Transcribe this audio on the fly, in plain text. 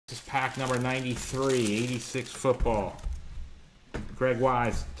This is pack number 93, 86 football. Greg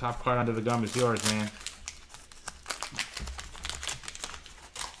Wise, top card under the gum is yours, man.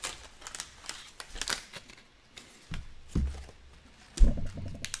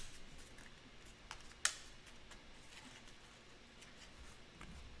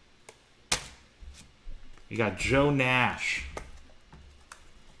 You got Joe Nash.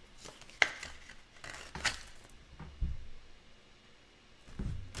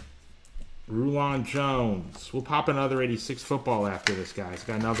 Rulon Jones. We'll pop another 86 football after this, guys.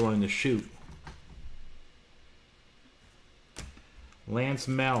 Got another one in the chute. Lance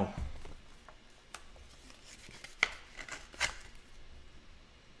Mel.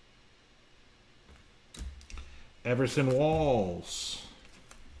 Everson Walls.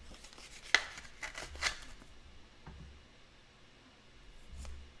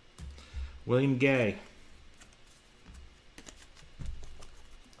 William Gay.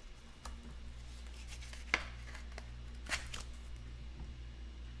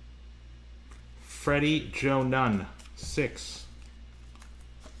 Freddie Joe Nunn, 6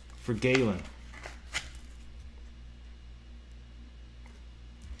 for Galen.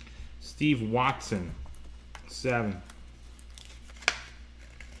 Steve Watson, 7.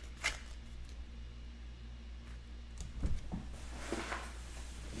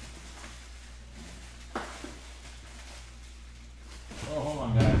 Oh, hold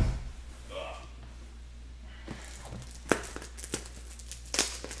on, guys.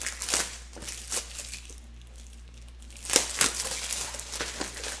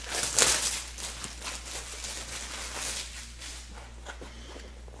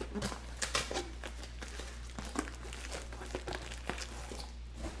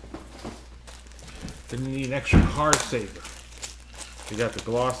 Didn't need an extra card saver. We got the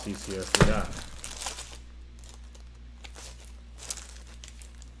glossies here, forgot.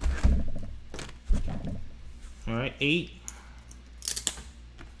 Alright, 8.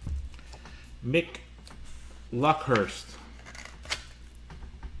 Mick Luckhurst.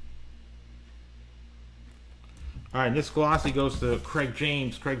 Alright, this glossy goes to Craig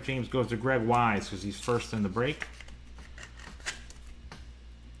James. Craig James goes to Greg Wise because he's first in the break.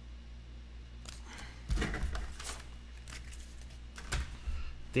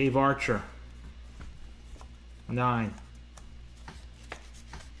 Dave Archer, 9.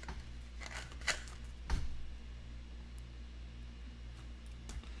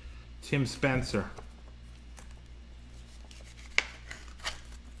 Tim Spencer,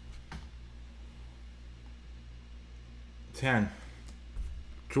 10.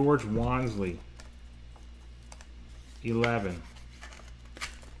 George Wansley, 11.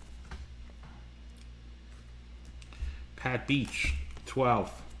 Pat Beach,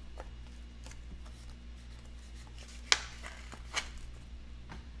 12.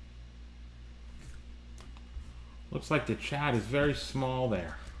 Looks like the chat is very small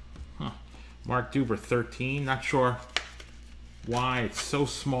there. Huh. Mark Duber, 13. Not sure why it's so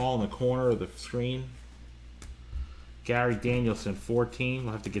small in the corner of the screen. Gary Danielson, 14.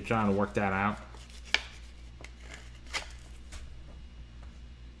 We'll have to get John to work that out.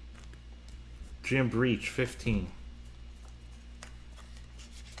 Jim Breach, 15.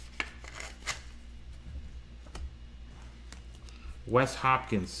 Wes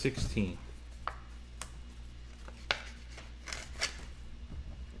Hopkins, 16.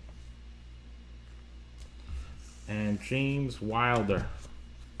 And James Wilder,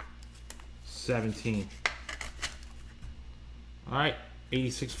 17. All right,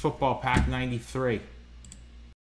 86 football pack 93.